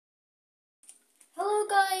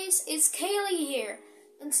guys, it's Kaylee here,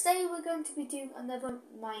 and today we're going to be doing another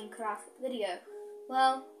Minecraft video.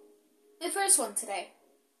 Well, the first one today.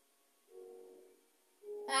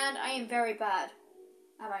 And I am very bad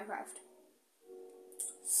at Minecraft.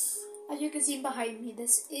 As you can see behind me,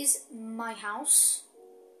 this is my house.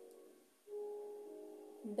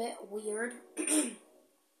 A bit weird.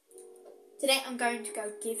 Today I'm going to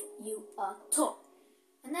go give you a tour.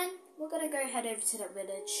 And then we're going to go head over to that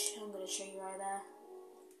village. I'm going to show you right there.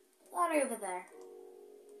 Right over there.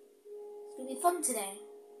 It's going to be fun today.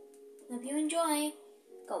 Hope you enjoy.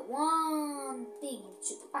 Got one thing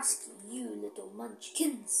to ask you, little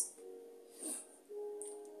munchkins.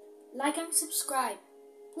 Like and subscribe.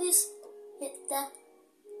 Please hit the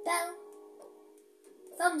bell.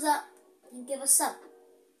 Thumbs up and give a sub.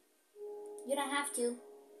 You don't have to.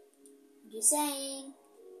 I'm just saying.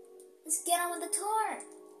 Let's get on with the tour.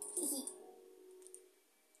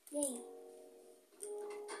 Yay.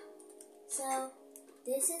 So,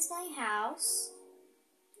 this is my house.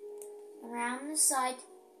 Around the side,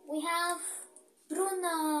 we have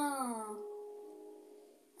Bruno.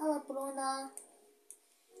 Hello, Bruno.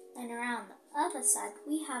 And around the other side,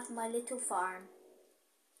 we have my little farm.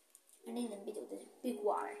 And in the middle, there's big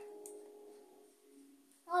water.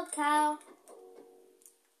 Hello, cow.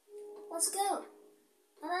 Let's go.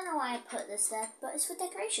 I don't know why I put this there, but it's for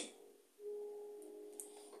decoration.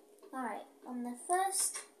 Alright, on the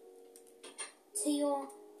first to your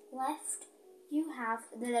left, you have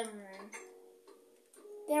the living room.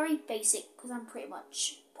 Very basic, because I'm pretty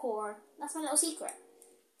much poor. That's my little secret.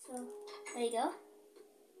 So, there you go.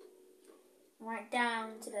 Right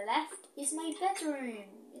down to the left is my bedroom.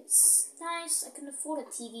 It's nice, I can afford a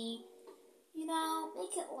TV. You know,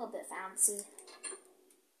 make it a little bit fancy.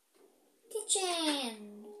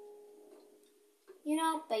 Kitchen! You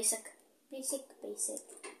know, basic. Basic.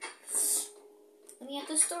 And you have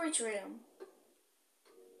the storage room.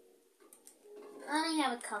 I only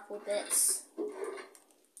have a couple bits.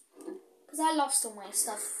 Because I lost all my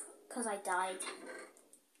stuff because I died.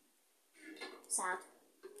 Sad.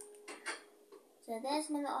 So there's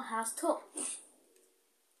my little house tour.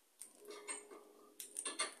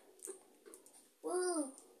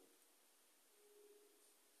 Woo!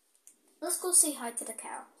 Let's go say hi to the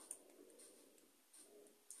cow.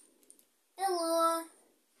 Hello.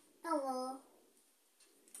 Hello.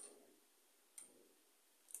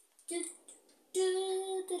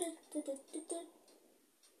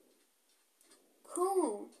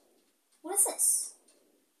 Cool. What is this?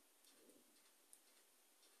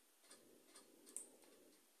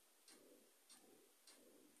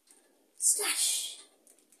 Slash.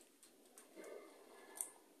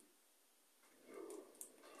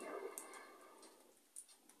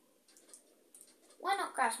 Why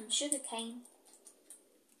not grab some sugar cane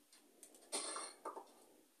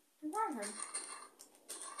and burn them?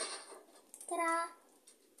 Ta-da!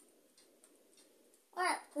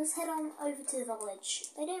 Alright, let's head on over to the village.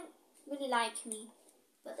 They don't really like me,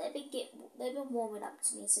 but they've been warming up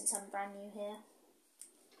to me since I'm brand new here.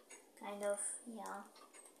 Kind of, yeah.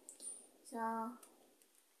 So,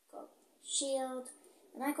 got shield,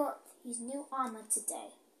 and I got his new armor today.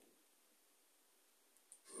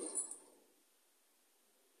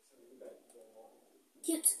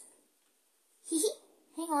 Cute.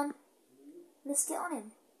 Hang on. Let's get on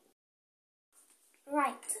him.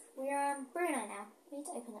 Right, we are on Bruno now. We need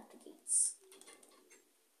to open up the gates.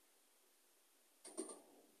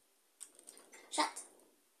 Shut.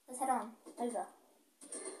 Let's head on. Over.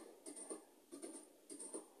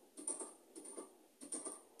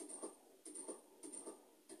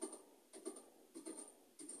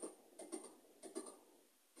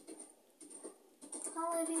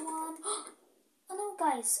 Hello everyone. Oh no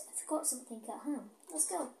guys, I forgot something at home. Let's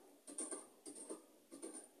go.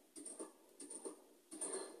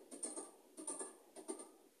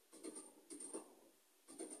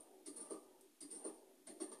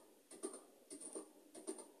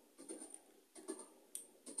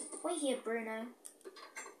 Wait here, Bruno.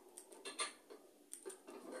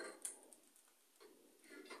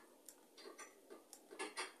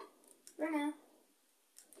 Bruno.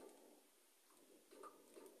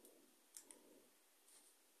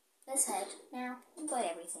 Let's head. Now, I've got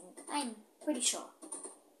everything. I'm pretty sure.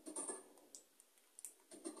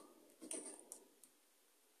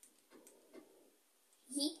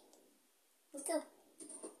 Let's go.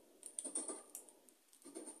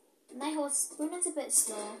 My horse, Bruno's a bit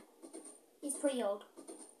slow. He's pretty old.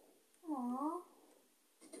 Aww.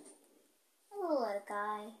 Hello, little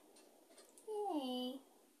guy. Hey.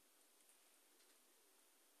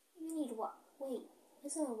 You need what? Wait,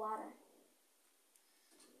 there's a little water.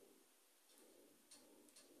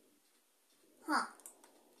 Huh.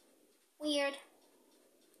 Weird.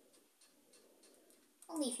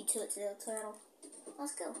 I'll leave you to it, little turtle.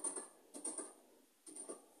 Let's go.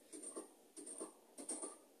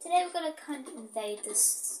 Today we're gonna kind of invade this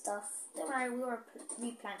stuff. Don't worry, we will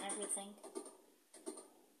replant everything.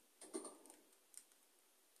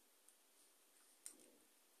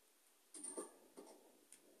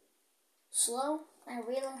 Slow and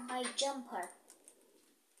really high jumper.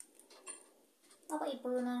 Bye-bye,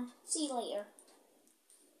 Bruno. See you later.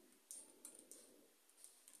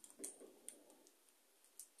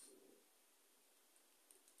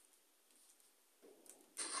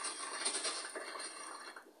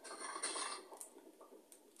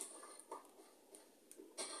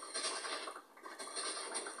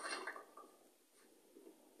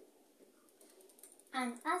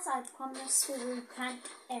 And as I promised, we will replant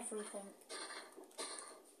everything.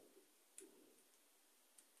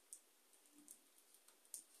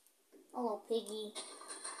 Hello, Piggy.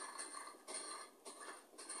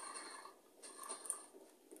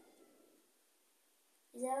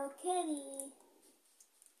 Is that okay?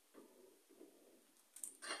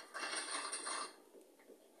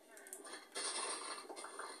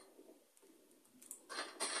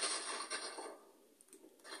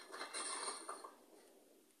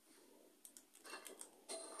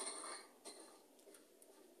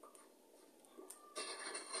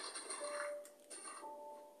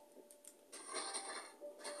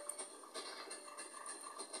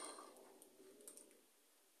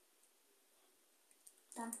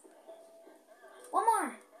 Done. One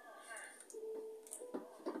more.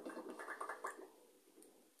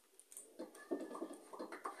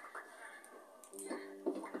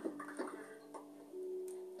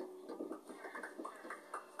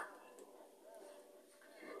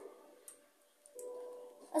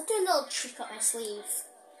 Let's do a little trick up my sleeve.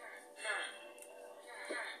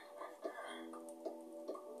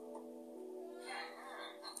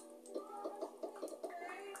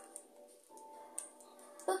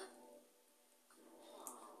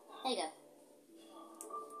 There you go.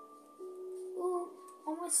 Ooh,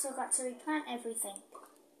 almost forgot to replant everything.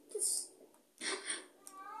 Just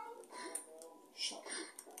shut.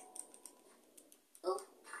 Ooh,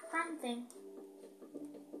 plant thing.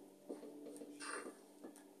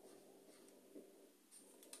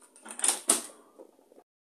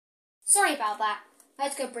 Sorry about that. I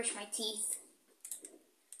had to go brush my teeth.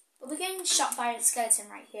 But we're getting shot by a skeleton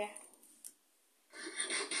right here.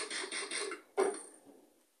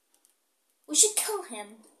 We should kill him.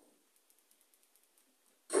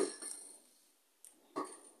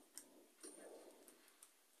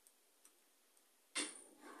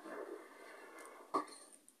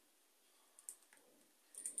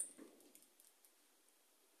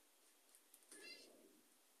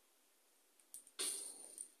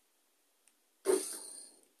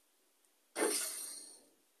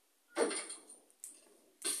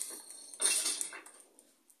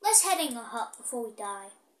 Let's head in a hut before we die.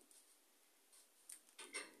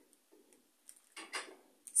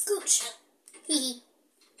 Scooch. Hee.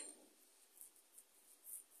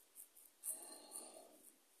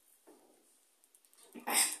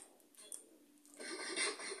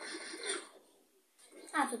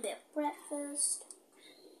 Have a bit of breakfast.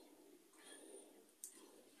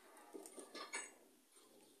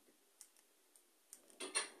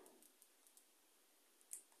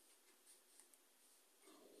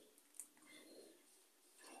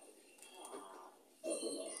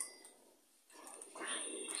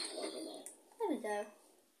 There we go.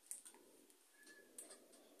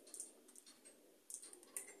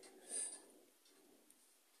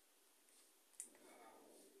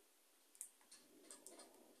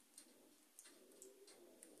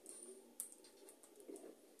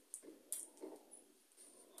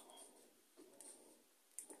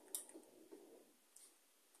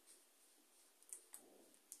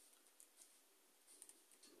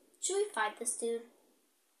 Should we fight this dude?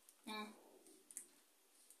 Nah.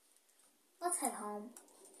 Let's head home.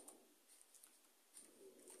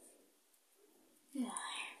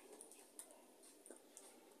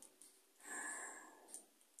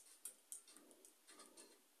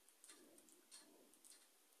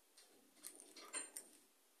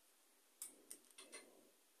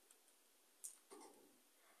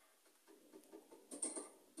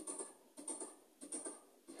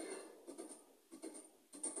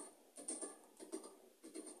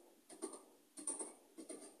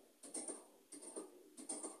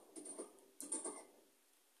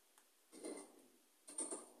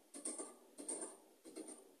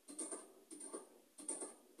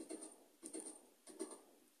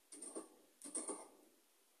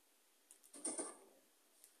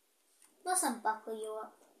 Let's unbuckle you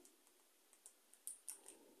up.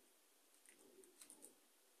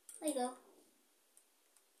 There you go.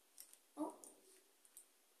 Oh.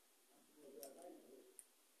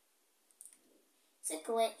 It's a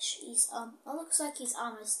glitch. It looks like his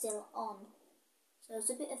armor's still on. So it's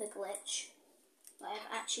a bit of a glitch. But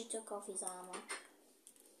I've actually took off his armor.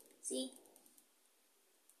 See?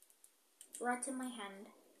 Right in my hand.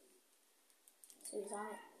 So his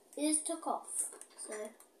armor is took off. So,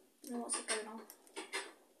 I don't know what's going on.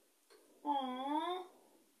 Aww.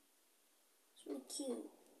 It's really cute.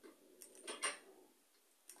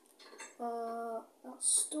 That's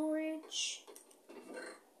storage.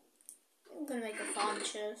 I'm gonna make a farm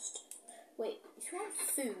chest. Wait, if you want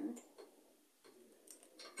food,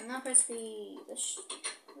 and that supposed to be the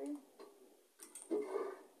room.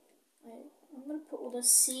 Wait, I'm gonna put all the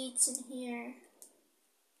seeds in here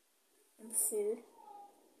and food.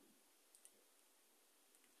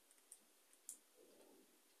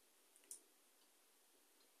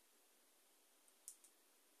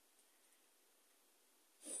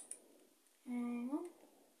 Hang on.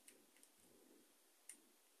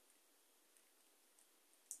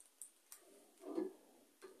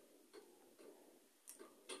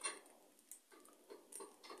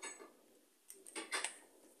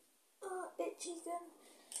 Itchy then.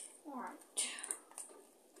 Alright.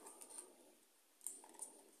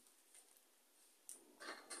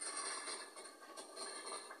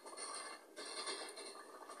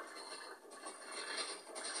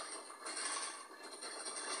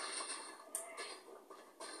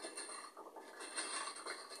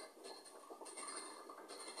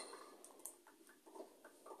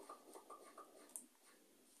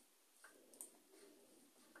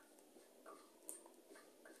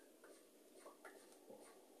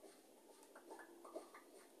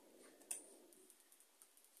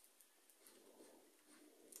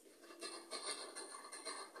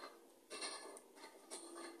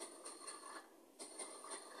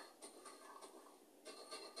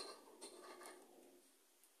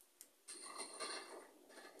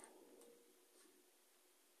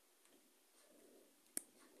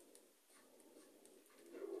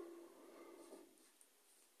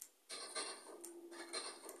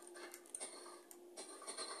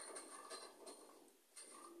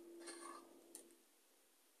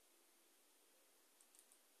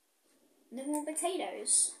 No more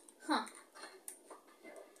potatoes. Huh.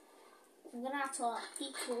 I'm gonna have to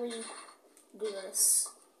equally do this.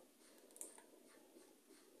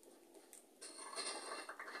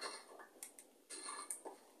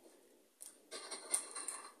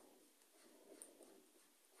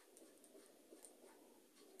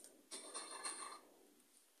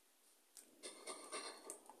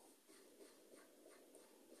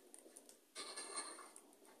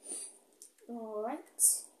 Alright.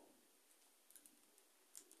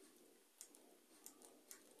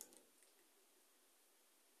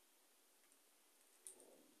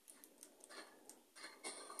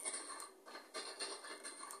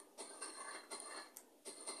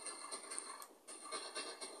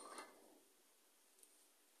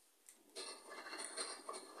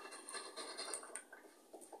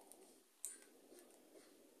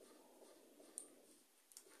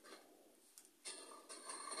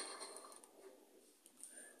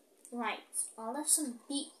 Right, I'll have some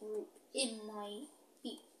beetroot in my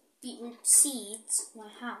beetroot seeds in my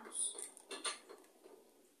house.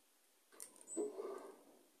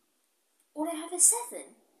 All I have is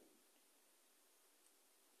 7.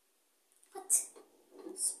 What?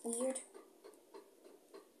 That's weird.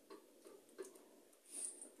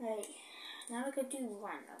 Right, now we're gonna do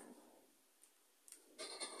random.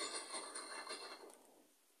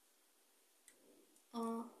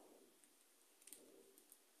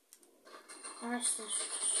 Let's just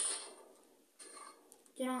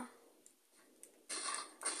do not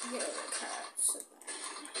get the carrots in there.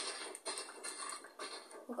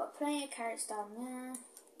 We've got plenty of carrots down there.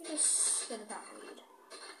 We're just gonna not read.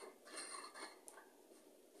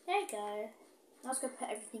 There you go. Now let's go put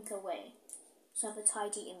everything away. So I have a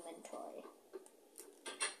tidy inventory.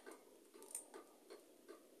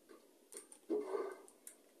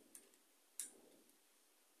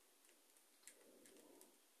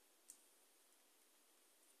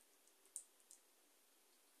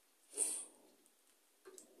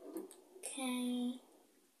 Okay.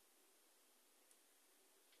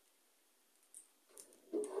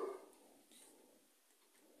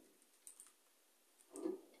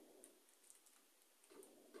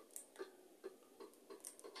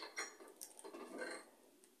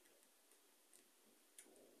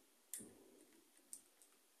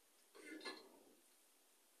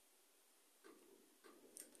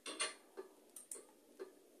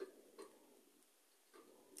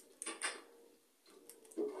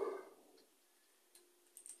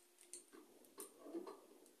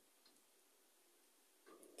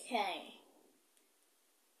 Okay.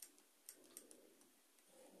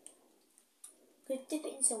 Could dip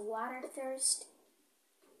it into water first.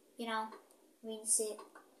 You know, rinse it.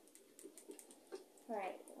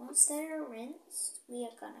 Alright, once they're rinsed, we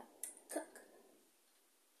are gonna cook.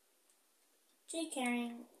 Jake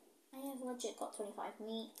herring. I have legit got 25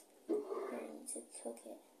 meat. Ready to cook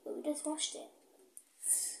it. But we just washed it.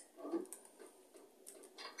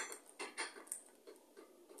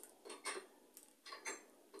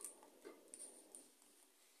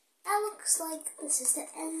 That looks like this is the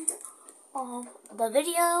end of the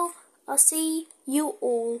video. I'll see you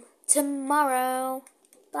all tomorrow.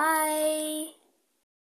 Bye.